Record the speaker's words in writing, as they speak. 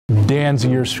Dan's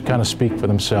years kind of speak for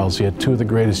themselves. He had two of the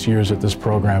greatest years that this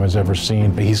program has ever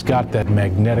seen. He's got that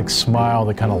magnetic smile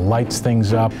that kind of lights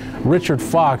things up. Richard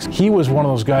Fox, he was one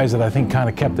of those guys that I think kind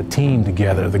of kept the team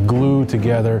together, the glue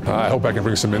together. I hope I can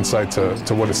bring some insight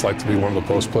to what it's like to be one of the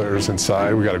post players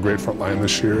inside. We got a great front line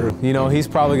this year. You know, he's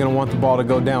probably going to want the ball to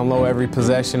go down low every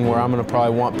possession, where I'm going to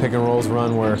probably want pick and rolls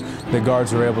run where the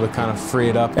guards are able to kind of free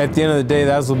it up. At the end of the day,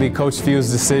 those will be Coach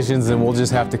Few's decisions, and we'll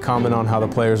just have to comment on how the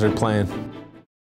players are playing.